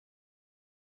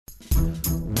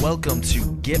Welcome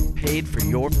to Get Paid for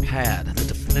Your Pad, the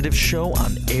definitive show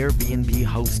on Airbnb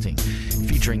hosting,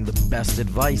 featuring the best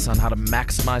advice on how to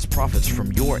maximize profits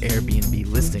from your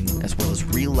Airbnb listing, as well as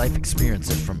real-life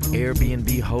experiences from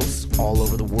Airbnb hosts all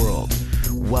over the world.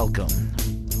 Welcome.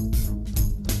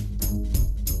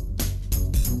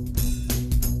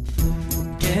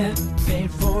 Get paid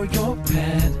for your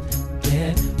pad.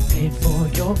 Get paid for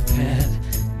your pad.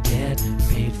 Get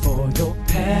paid for your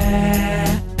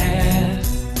pad.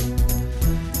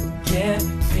 Get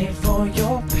paid for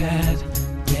your pad.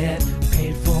 Get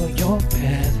paid for your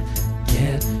pad.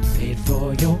 Get paid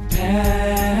for your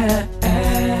pad.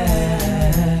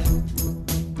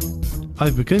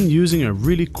 I've begun using a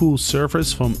really cool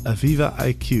service from Aviva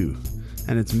IQ,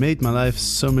 and it's made my life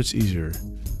so much easier.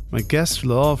 My guests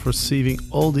love receiving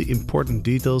all the important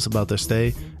details about their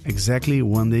stay exactly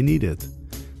when they need it.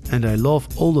 And I love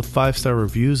all the 5-star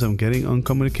reviews I'm getting on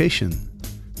communication.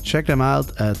 Check them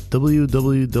out at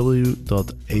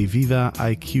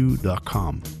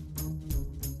www.avivaiq.com.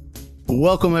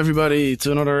 Welcome everybody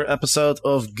to another episode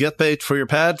of Get Paid for Your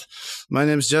Pad. My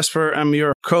name is Jesper. I'm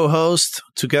your co-host.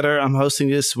 Together I'm hosting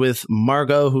this with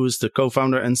Margot, who is the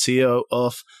co-founder and CEO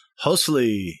of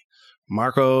Hostfully.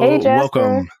 Margot, hey,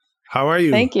 welcome. How are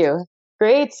you? Thank you.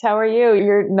 Great. How are you?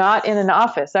 You're not in an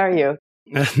office, are you?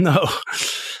 No.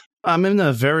 I'm in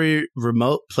a very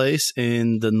remote place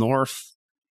in the north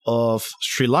of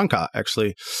Sri Lanka,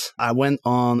 actually. I went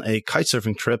on a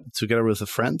kitesurfing trip together with a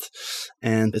friend,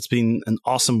 and it's been an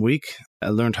awesome week. I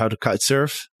learned how to kite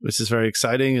surf, which is very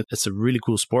exciting. It's a really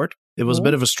cool sport. It was a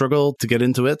bit of a struggle to get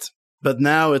into it, but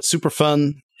now it's super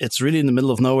fun. It's really in the middle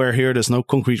of nowhere here. There's no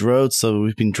concrete roads, so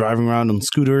we've been driving around on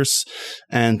scooters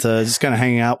and just kind of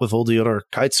hanging out with all the other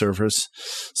kite surfers.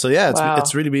 So yeah,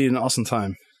 it's really been an awesome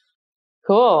time.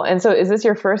 Cool. And so is this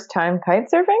your first time kite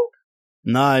surfing?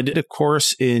 No, I did a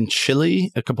course in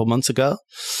Chile a couple months ago.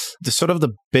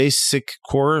 The basic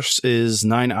course is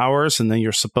 9 hours, and then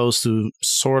you're supposed to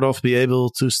sort of be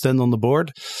able to stand on the board.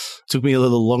 It took me a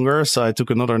little longer, so I took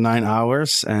another 9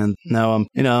 hours, and now I'm,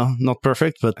 not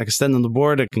perfect, but I can stand on the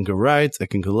board, I can go right, I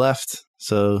can go left.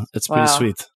 So it's pretty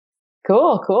sweet.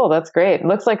 Cool. That's great. It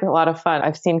looks like a lot of fun.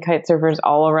 I've seen kite surfers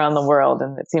all around the world,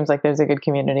 and it seems like there's a good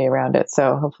community around it.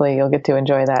 So hopefully you'll get to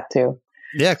enjoy that too.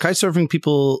 Yeah, kitesurfing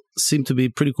people seem to be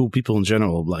pretty cool people in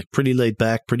general, like pretty laid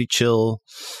back, pretty chill.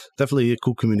 Definitely a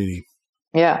cool community.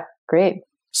 Yeah, great.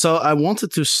 So I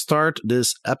wanted to start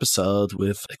this episode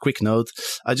with a quick note.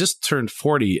 I just turned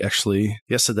 40 actually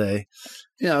yesterday.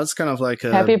 It's kind of like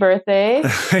a... Happy birthday.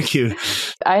 Thank you.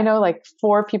 I know like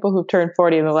 4 people who've turned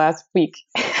 40 in the last week.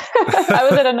 I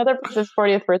was at another person's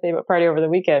 40th birthday party over the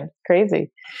weekend. Crazy.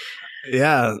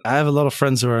 Yeah, I have a lot of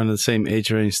friends who are in the same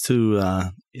age range too. I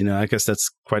guess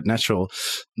that's quite natural.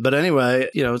 But anyway,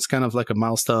 it's kind of like a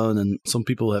milestone. And some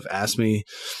people have asked me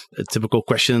a typical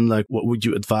question, like, what would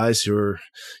you advise your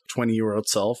 20-year-old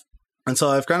self? And so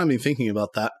I've kind of been thinking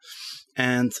about that.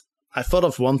 And I thought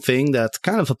of one thing that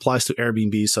kind of applies to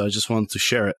Airbnb. So I just wanted to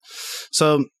share it.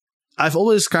 So I've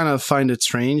always kind of find it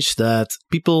strange that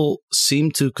people seem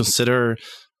to consider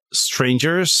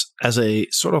strangers as a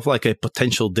sort of like a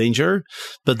potential danger.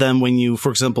 But then when you, for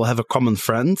example, have a common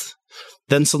friend,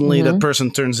 then suddenly that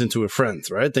person turns into a friend,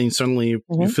 right? Then suddenly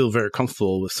you feel very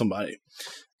comfortable with somebody.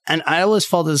 And I always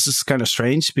thought this is kind of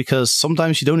strange because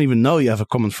sometimes you don't even know you have a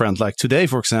common friend. Like today,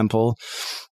 for example,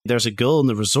 there's a girl in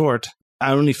the resort.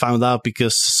 I only found out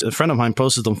because a friend of mine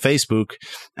posted on Facebook,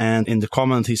 and in the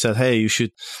comment he said, "Hey, you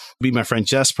should be my friend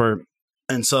Jesper."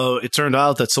 And so it turned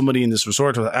out that somebody in this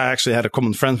resort I actually had a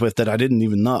common friend with that I didn't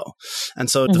even know. And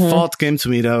so the thought came to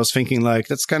me that I was thinking like,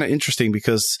 that's kind of interesting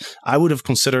because I would have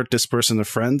considered this person a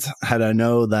friend had I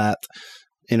know that,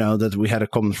 that we had a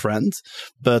common friend.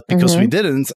 But because we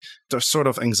didn't, there's sort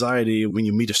of anxiety when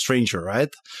you meet a stranger, right?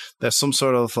 There's some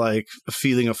sort of like a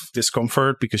feeling of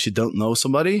discomfort because you don't know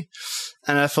somebody.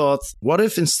 And I thought, what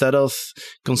if instead of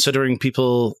considering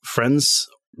people friends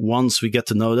once we get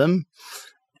to know them,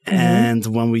 and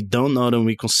when we don't know them,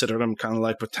 we consider them kind of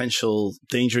like potential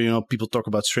danger. People talk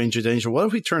about stranger danger. What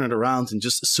if we turn it around and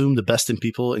just assume the best in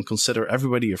people and consider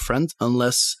everybody a friend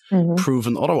unless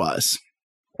proven otherwise?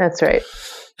 That's right.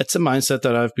 It's a mindset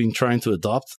that I've been trying to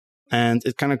adopt. And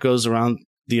it kind of goes around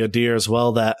the idea as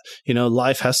well that,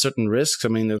 life has certain risks. I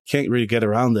mean, you can't really get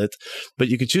around it, but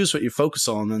you can choose what you focus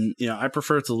on. And, I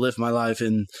prefer to live my life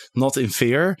not in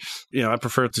fear. I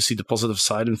prefer to see the positive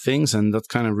side in things. And that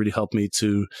kind of really helped me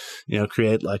to,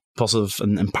 create like positive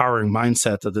and empowering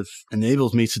mindset that have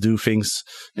enabled me to do things,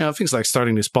 things like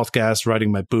starting this podcast,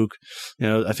 writing my book.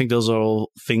 I think those are all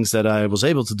things that I was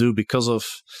able to do because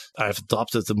I've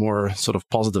adopted a more sort of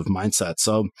positive mindset.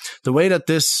 So the way that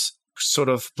this sort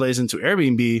of plays into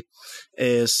Airbnb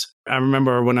is I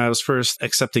remember when I was first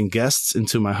accepting guests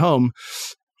into my home,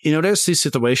 there's these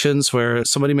situations where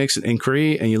somebody makes an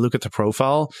inquiry and you look at the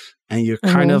profile and you're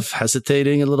kind of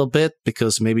hesitating a little bit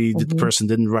because maybe the person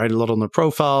didn't write a lot on their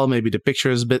profile. Maybe the picture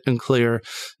is a bit unclear.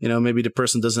 Maybe the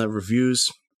person doesn't have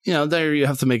reviews. There you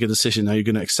have to make a decision. Are you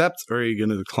going to accept or are you going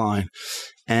to decline?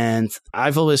 And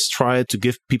I've always tried to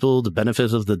give people the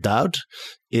benefit of the doubt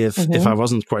if I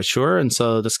wasn't quite sure. And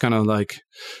so that's kind of like,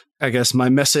 I guess, my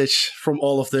message from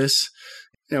all of this.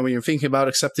 When you're thinking about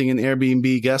accepting an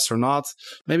Airbnb guest or not,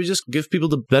 maybe just give people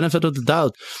the benefit of the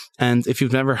doubt. And if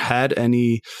you've never had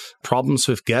any problems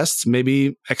with guests,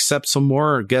 maybe accept some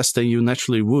more guests than you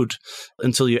naturally would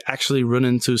until you actually run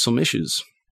into some issues.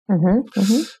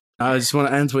 I just want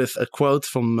to end with a quote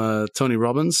from Tony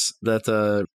Robbins that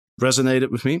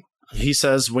resonated with me. He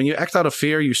says, when you act out of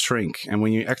fear, you shrink. And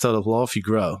when you act out of love, you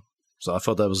grow. So I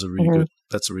thought that was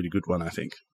that's a really good one, I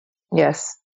think.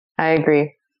 Yes, I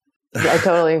agree. I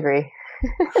totally agree.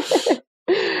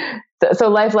 So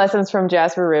life lessons from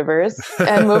Jasper Rivers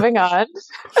and moving on.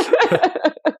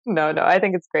 No, I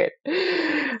think it's great.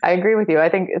 I agree with you. I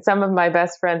think some of my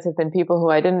best friends have been people who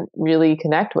I didn't really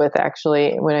connect with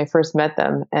actually when I first met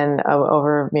them. And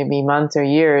over maybe months or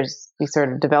years, we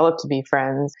sort of developed to be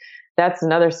friends. That's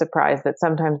another surprise that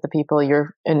sometimes the people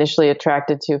you're initially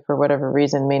attracted to for whatever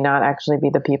reason may not actually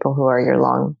be the people who are your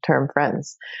long-term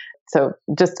friends. So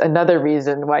just another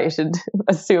reason why you should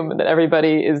assume that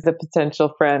everybody is a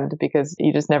potential friend because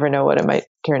you just never know what it might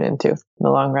turn into in the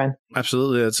long run.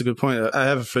 Absolutely. That's a good point. I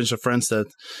have a bunch of friends that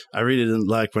I really didn't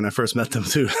like when I first met them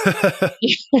too.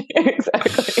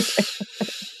 Exactly.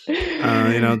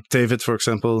 David, for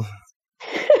example.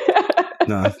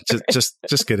 No,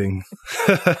 just kidding.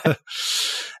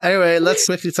 Anyway, let's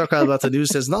quickly talk about the news.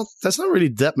 There's not really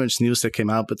that much news that came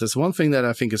out, but there's one thing that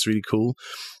I think is really cool.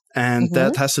 And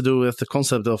that has to do with the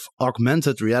concept of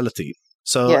augmented reality.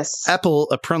 So Apple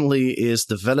apparently is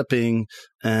developing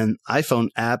an iPhone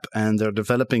app and they're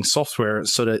developing software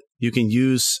so that you can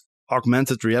use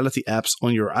augmented reality apps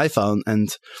on your iPhone.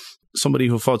 And somebody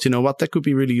who thought, that could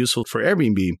be really useful for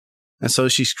Airbnb. And so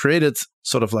she's created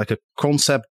sort of like a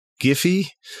concept Giphy.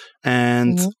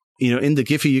 And, in the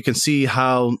Giphy, you can see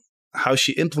how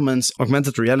she implements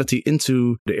augmented reality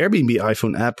into the Airbnb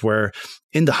iPhone app, where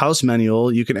in the house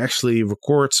manual, you can actually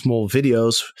record small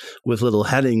videos with little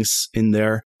headings in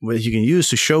there where you can use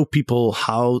to show people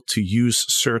how to use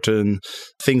certain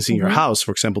things in your house.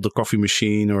 For example, the coffee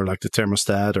machine or like the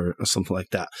thermostat or something like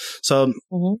that. So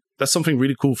that's something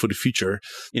really cool for the future.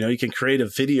 You can create a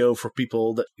video for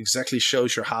people that exactly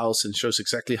shows your house and shows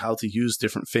exactly how to use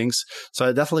different things. So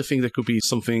I definitely think that could be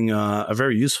something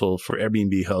very useful for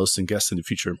Airbnb hosts and guests in the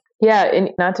future. Yeah, and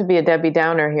not to be a Debbie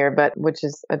Downer here, but which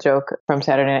is a joke from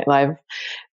Saturday Night Live.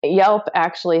 Yelp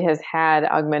actually has had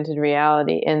augmented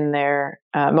reality in their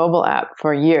mobile app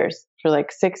for years, for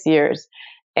like 6 years,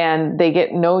 and they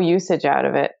get no usage out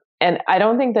of it. And I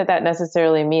don't think that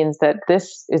necessarily means that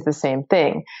this is the same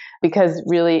thing, because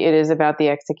really it is about the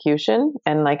execution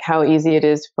and like how easy it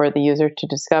is for the user to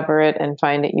discover it and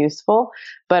find it useful.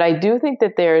 But I do think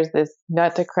that there's this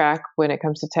nut to crack when it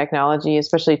comes to technology,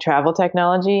 especially travel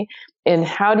technology. And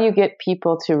how do you get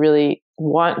people to really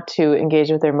want to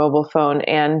engage with their mobile phone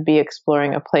and be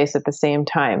exploring a place at the same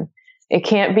time? It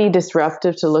can't be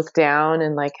disruptive to look down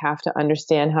and like have to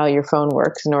understand how your phone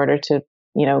works in order to,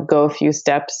 go a few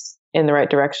steps in the right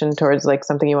direction towards like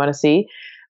something you want to see.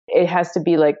 It has to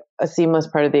be like a seamless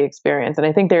part of the experience. And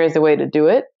I think there is a way to do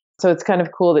it. So it's kind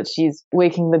of cool that she's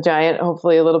waking the giant,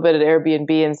 hopefully a little bit at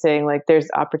Airbnb, and saying like there's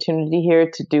opportunity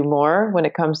here to do more when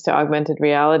it comes to augmented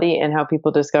reality and how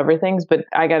people discover things. But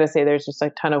I got to say, there's just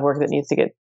a ton of work that needs to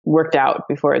get worked out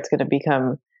before it's going to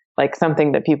become like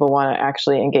something that people want to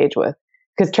actually engage with.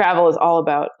 Because travel is all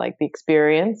about like the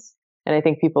experience. And I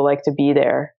think people like to be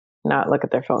there, not look at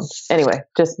their phones. Anyway,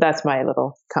 just that's my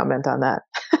little comment on that.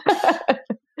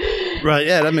 Right.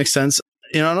 Yeah, that makes sense.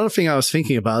 Another thing I was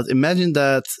thinking about, imagine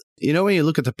that, when you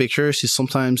look at the pictures, you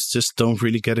sometimes just don't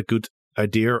really get a good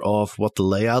idea of what the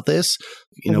layout is,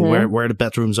 where the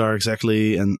bedrooms are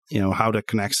exactly, and, how that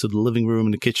connects to the living room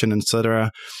and the kitchen,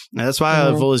 etc. And that's why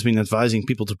I've always been advising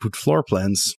people to put floor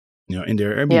plans, in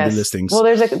their Airbnb listings. Well,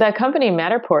 there's that company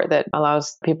Matterport that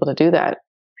allows people to do that.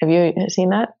 Have you seen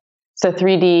that? It's a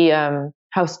 3D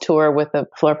house tour with a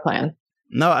floor plan.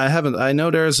 No, I haven't. I know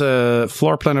there's a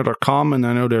floorplanner.com and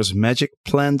I know there's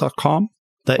magicplan.com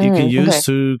that you can use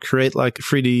to create like a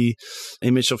 3D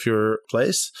image of your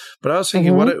place. But I was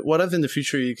thinking, what if in the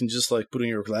future you can just like put on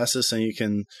your glasses and you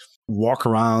can walk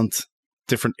around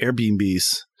different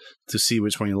Airbnbs to see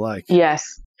which one you like? Yes.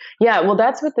 Yeah, well,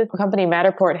 that's what the company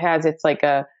Matterport has.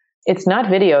 It's not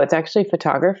video, it's actually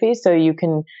photography. So you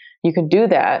can do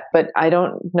that, but I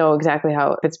don't know exactly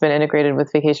how it's been integrated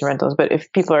with vacation rentals. But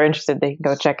if people are interested, they can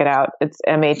go check it out. It's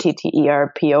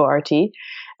Matterport.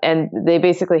 And they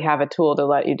basically have a tool to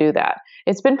let you do that.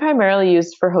 It's been primarily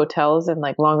used for hotels and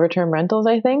like longer term rentals,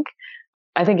 I think.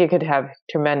 I think it could have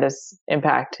tremendous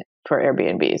impact for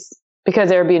Airbnbs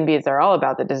because Airbnbs are all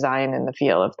about the design and the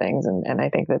feel of things. And I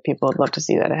think that people would love to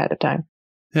see that ahead of time.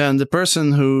 Yeah, and the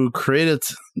person who created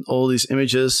all these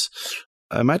images,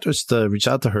 I might just reach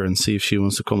out to her and see if she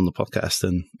wants to come on the podcast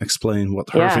and explain what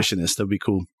her vision is. That'd be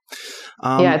cool.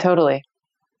 Yeah, totally.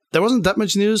 There wasn't that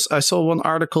much news. I saw one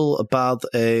article about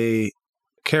a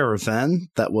caravan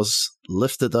that was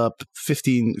lifted up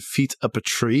 15 feet up a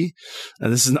tree.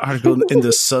 And this is an article in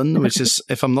The Sun, which is,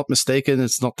 if I'm not mistaken,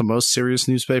 it's not the most serious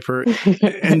newspaper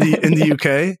in the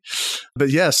UK. But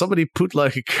yeah, somebody put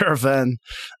like a caravan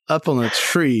up on a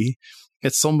tree.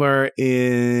 It's somewhere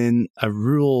in a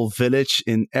rural village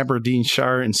in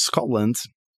Aberdeenshire in Scotland.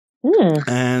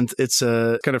 And it's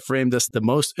kind of framed as the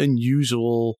most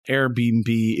unusual Airbnb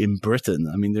in Britain.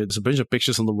 I mean, there's a bunch of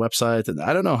pictures on the website, and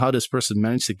I don't know how this person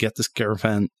managed to get this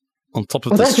caravan on top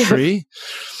of this tree.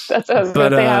 That's what I was going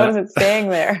to say. How is it staying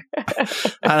there?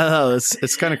 I don't know.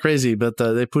 It's kind of crazy, but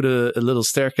they put a little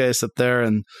staircase up there,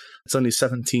 and it's only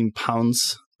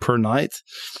 £17 per night,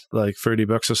 like $30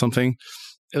 or something.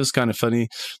 It was kind of funny.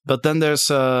 But then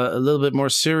there's a little bit more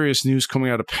serious news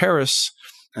coming out of Paris.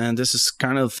 And this is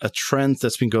kind of a trend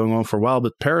that's been going on for a while,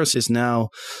 but Paris is now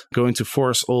going to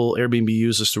force all Airbnb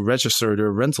users to register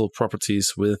their rental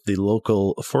properties with the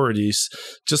local authorities,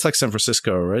 just like San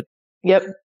Francisco, right? Yep.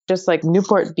 Just like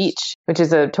Newport Beach, which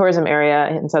is a tourism area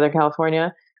in Southern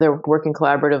California. They're working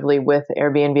collaboratively with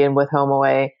Airbnb and with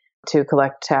HomeAway to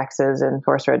collect taxes and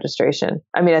force registration.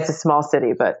 I mean, it's a small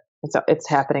city, but it's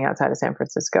happening outside of San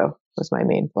Francisco, was my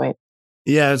main point.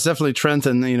 Yeah, it's definitely a trend.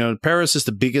 And, Paris is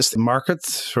the biggest market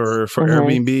for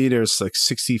Airbnb. There's like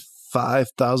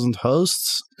 65,000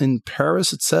 hosts in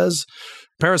Paris, it says.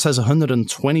 Paris has a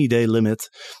 120-day limit.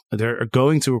 They're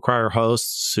going to require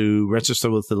hosts to register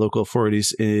with the local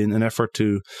authorities in an effort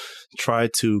to try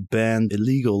to ban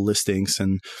illegal listings.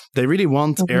 And they really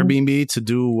want Airbnb to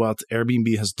do what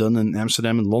Airbnb has done in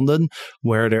Amsterdam and London,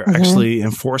 where they're actually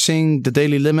enforcing the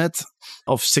daily limit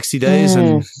of 60 days.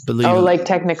 And like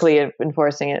technically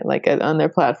enforcing it, like on their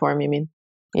platform, you mean?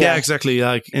 Yeah, exactly.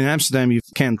 Like in Amsterdam, you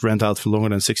can't rent out for longer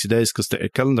than 60 days because the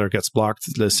calendar gets blocked.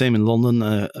 The same in London.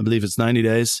 I believe it's 90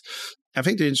 days. I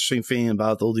think the interesting thing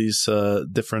about all these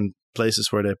different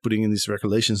places where they're putting in these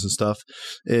regulations and stuff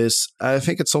is I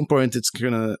think at some point it's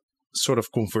going to sort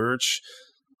of converge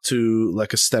to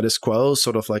like a status quo,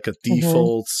 sort of like a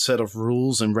default set of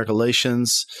rules and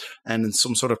regulations and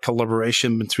some sort of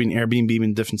collaboration between Airbnb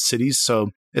and different cities.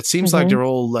 So it seems like they're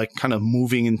all like kind of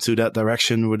moving into that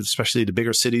direction with especially the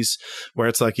bigger cities where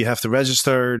it's like you have to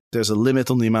register. There's a limit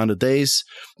on the amount of days.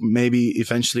 Maybe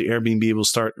eventually Airbnb will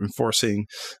start enforcing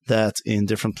that in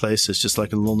different places, just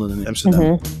like in London and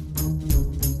Amsterdam.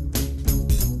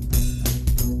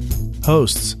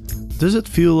 Hosts. Does it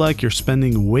feel like you're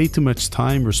spending way too much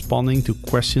time responding to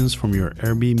questions from your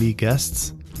Airbnb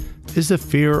guests? Is the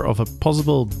fear of a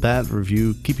possible bad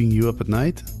review keeping you up at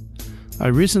night? I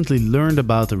recently learned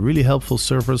about a really helpful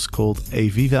service called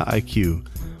Aviva IQ.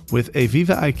 With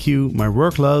Aviva IQ, my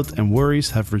workload and worries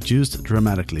have reduced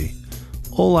dramatically.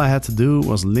 All I had to do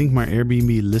was link my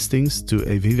Airbnb listings to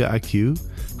Aviva IQ,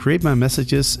 create my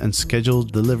messages, and schedule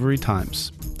delivery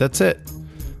times. That's it.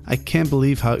 I can't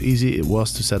believe how easy it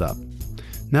was to set up.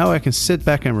 Now I can sit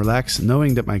back and relax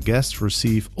knowing that my guests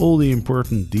receive all the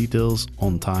important details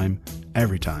on time,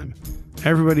 every time.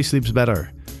 Everybody sleeps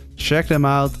better. Check them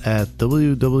out at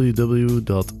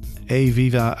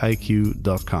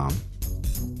www.avivaiq.com.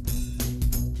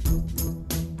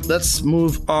 Let's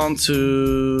move on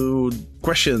to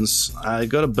questions. I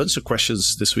got a bunch of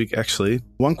questions this week, actually.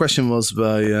 One question was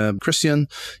by Christian.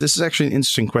 This is actually an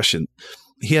interesting question.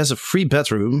 He has a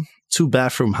 3-bedroom,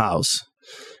 2-bathroom house.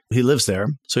 He lives there.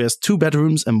 So he has 2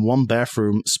 bedrooms and 1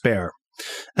 bathroom spare.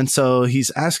 And so he's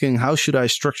asking, how should I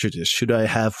structure this? Should I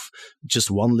have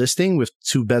just 1 listing with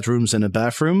 2 bedrooms and a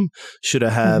bathroom? Should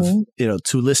I have, 2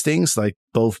 listings, like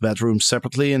both bedrooms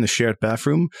separately and a shared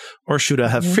bathroom? Or should I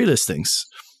have 3 listings?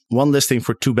 1 listing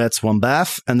for 2 beds, 1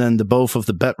 bath, and then both of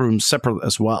the bedrooms separate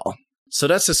as well. So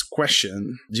that's his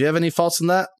question. Do you have any thoughts on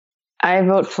that? I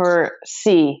vote for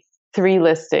C. 3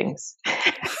 listings.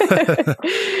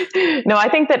 No, I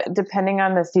think that depending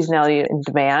on the seasonality and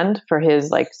demand for his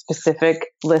like specific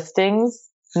listings,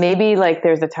 maybe like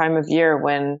there's a time of year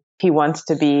when he wants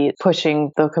to be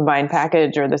pushing the combined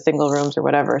package or the single rooms or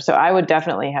whatever. So I would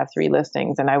definitely have 3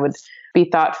 listings, and I would be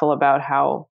thoughtful about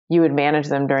how you would manage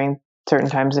them during certain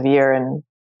times of year and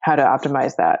how to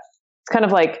optimize that. It's kind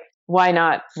of like, why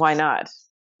not? Why not?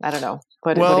 I don't know.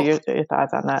 What are your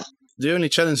thoughts on that? The only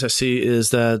challenge I see is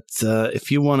that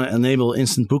if you want to enable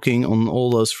instant booking on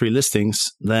all those 3 listings,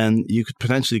 then you could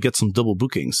potentially get some double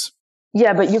bookings.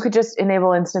 Yeah, but you could just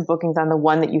enable instant bookings on the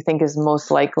one that you think is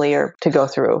most likely or to go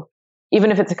through,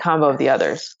 even if it's a combo of the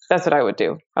others. That's what I would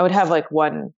do. I would have like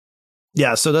one.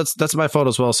 Yeah, so that's my thought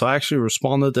as well. So I actually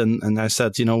responded and I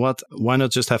said, you know what, why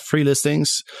not just have 3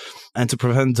 listings? And to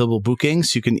prevent double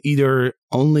bookings, you can either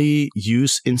only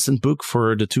use Instant Book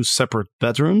for the 2 separate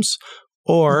bedrooms,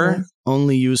 or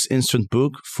only use Instant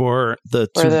Book for the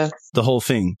whole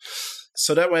thing.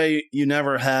 So that way you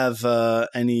never have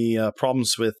any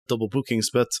problems with double bookings.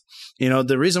 But,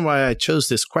 the reason why I chose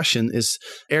this question is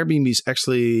Airbnb is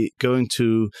actually going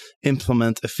to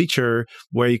implement a feature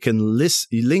where you can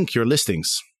link your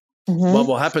listings. Mm-hmm. What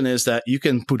will happen is that you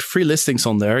can put 3 listings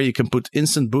on there. You can put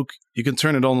Instant Book. You can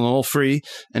turn it on all 3.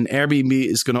 And Airbnb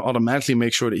is going to automatically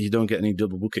make sure that you don't get any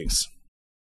double bookings.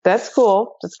 That's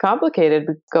cool. It's complicated,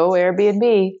 but go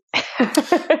Airbnb.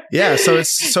 Yeah,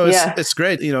 it's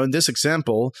great. In this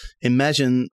example,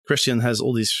 imagine Christian has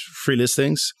all these 3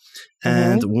 listings,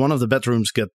 and one of the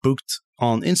bedrooms get booked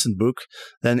on Instant Book.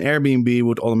 Then Airbnb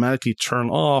would automatically turn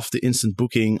off the instant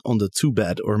booking on the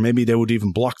 2-bed, or maybe they would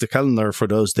even block the calendar for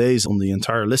those days on the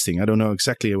entire listing. I don't know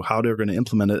exactly how they're going to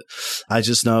implement it. I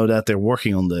just know that they're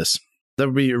working on this. That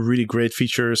would be a really great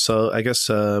feature. So I guess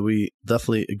we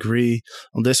definitely agree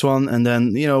on this one. And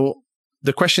then,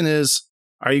 the question is,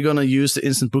 are you going to use the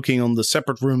instant booking on the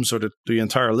separate rooms or the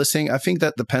entire listing? I think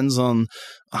that depends on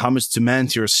how much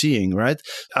demand you're seeing, right?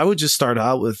 I would just start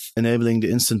out with enabling the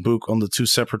instant book on the 2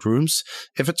 separate rooms.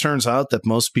 If it turns out that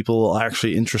most people are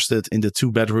actually interested in the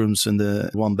 2 bedrooms and the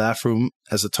 1 bathroom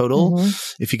as a total,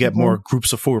 if you get more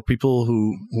groups of 4 people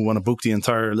who want to book the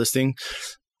entire listing,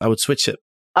 I would switch it.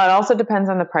 It also depends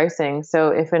on the pricing. So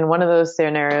if in one of those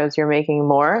scenarios you're making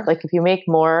more, like if you make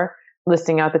more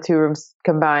listing out the 2 rooms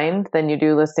combined than you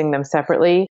do listing them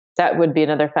separately, that would be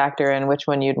another factor in which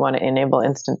one you'd want to enable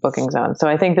instant bookings on. So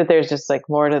I think that there's just like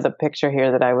more to the picture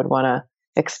here that I would want to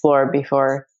explore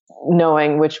before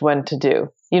knowing which one to do.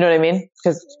 You know what I mean?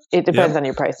 Because it depends on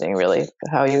your pricing, really,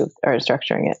 how you are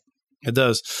structuring it. It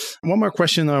does. One more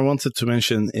question I wanted to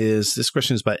mention is, this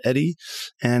question is by Eddie,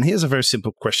 and he has a very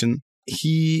simple question.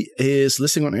 He is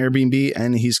listing on Airbnb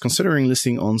and he's considering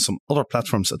listing on some other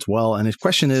platforms as well. And his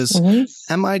question is,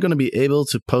 am I going to be able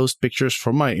to post pictures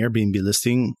from my Airbnb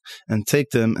listing and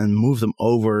take them and move them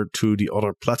over to the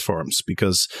other platforms?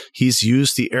 Because he's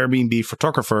used the Airbnb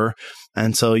photographer.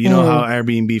 And so you know how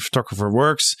Airbnb photographer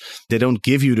works. They don't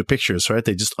give you the pictures, right?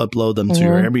 They just upload them to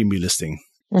your Airbnb listing.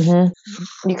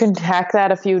 You can hack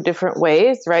that a few different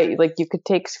ways, right? Like you could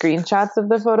take screenshots of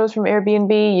the photos from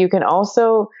Airbnb. You can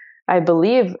also, I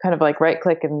believe, kind of like right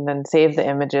click and then save the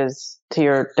images to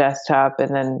your desktop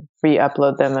and then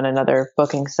re-upload them on another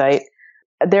booking site.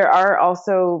 There are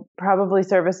also probably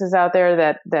services out there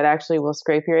that actually will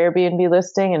scrape your Airbnb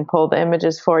listing and pull the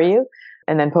images for you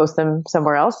and then post them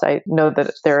somewhere else. I know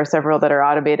that there are several that are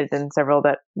automated and several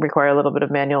that require a little bit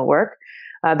of manual work.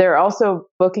 There are also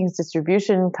bookings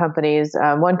distribution companies.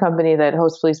 One company that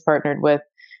Hostfully's partnered with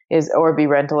is Orbi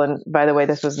Rental. And by the way,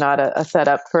 this was not a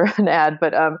setup for an ad,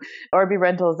 but Orbi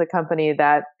Rental is a company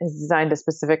that has designed a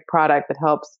specific product that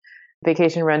helps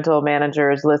vacation rental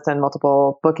managers list on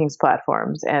multiple bookings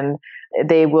platforms. And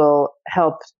they will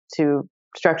help to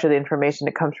structure the information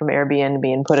that comes from Airbnb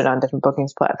and put it on different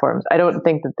bookings platforms. I don't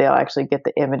think that they'll actually get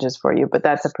the images for you, but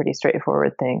that's a pretty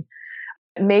straightforward thing.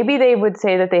 Maybe they would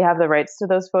say that they have the rights to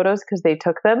those photos because they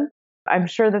took them. I'm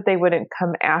sure that they wouldn't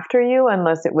come after you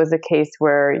unless it was a case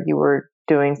where you were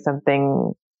doing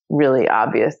something really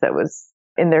obvious that was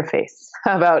in their face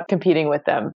about competing with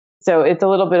them. So it's a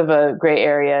little bit of a gray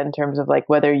area in terms of like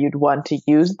whether you'd want to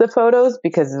use the photos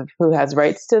because of who has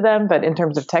rights to them. But in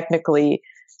terms of technically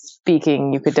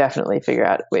speaking, you could definitely figure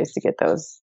out ways to get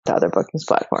those to other bookings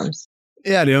platforms.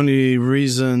 Yeah, the only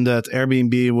reason that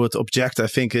Airbnb would object, I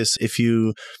think, is if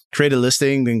you create a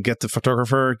listing, then get the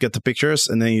photographer, get the pictures,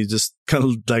 and then you just kind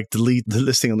of like delete the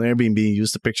listing on Airbnb and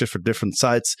use the pictures for different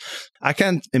sites. I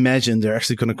can't imagine they're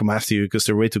actually going to come after you because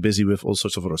they're way too busy with all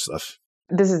sorts of other stuff.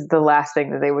 This is the last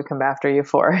thing that they would come after you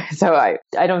for. So I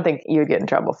don't think you'd get in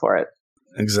trouble for it.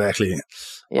 Exactly.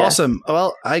 Yeah. Awesome.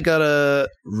 Well, I gotta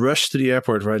rush to the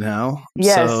airport right now.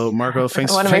 Yes. So, Marco,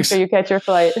 thanks. I want to make sure you catch your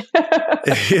flight.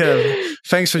 Yeah,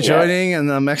 thanks for joining.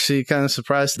 And I'm actually kind of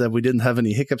surprised that we didn't have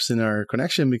any hiccups in our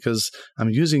connection because I'm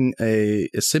using a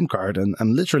SIM card and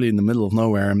I'm literally in the middle of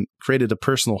nowhere. I created a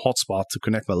personal hotspot to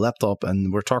connect my laptop,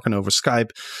 and we're talking over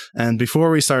Skype. And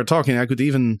before we started talking, we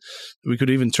could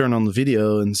even turn on the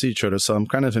video and see each other. So I'm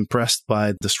kind of impressed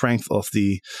by the strength of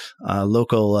the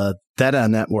local data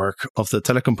network of the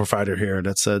telecom provider here.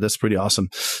 That's pretty awesome.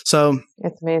 So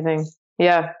it's amazing.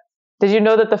 Yeah. Did you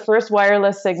know that the first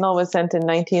wireless signal was sent in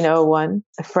 1901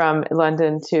 from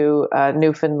London to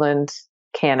Newfoundland,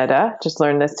 Canada? Just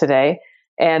learned this today.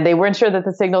 And they weren't sure that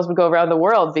the signals would go around the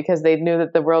world because they knew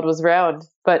that the world was round.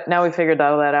 But now we figured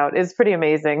all that out. It's pretty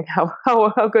amazing how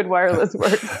good wireless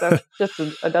works. So just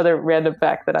another random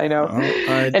fact that I know.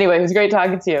 Anyway, it was great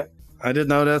talking to you. I did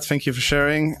know that. Thank you for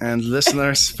sharing. And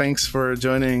listeners, thanks for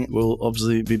joining. We'll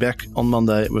obviously be back on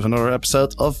Monday with another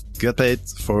episode of Get Paid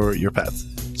for Your Pet.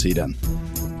 See you then.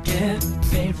 Get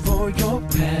paid for your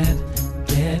pet.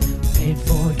 Get paid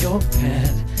for your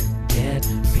pet. Get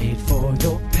paid for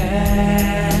your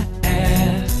pet.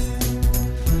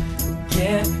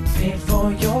 Get paid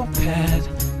for your pet.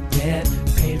 Get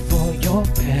paid for your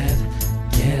pet.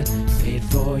 Get paid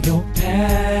for your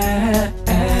pet.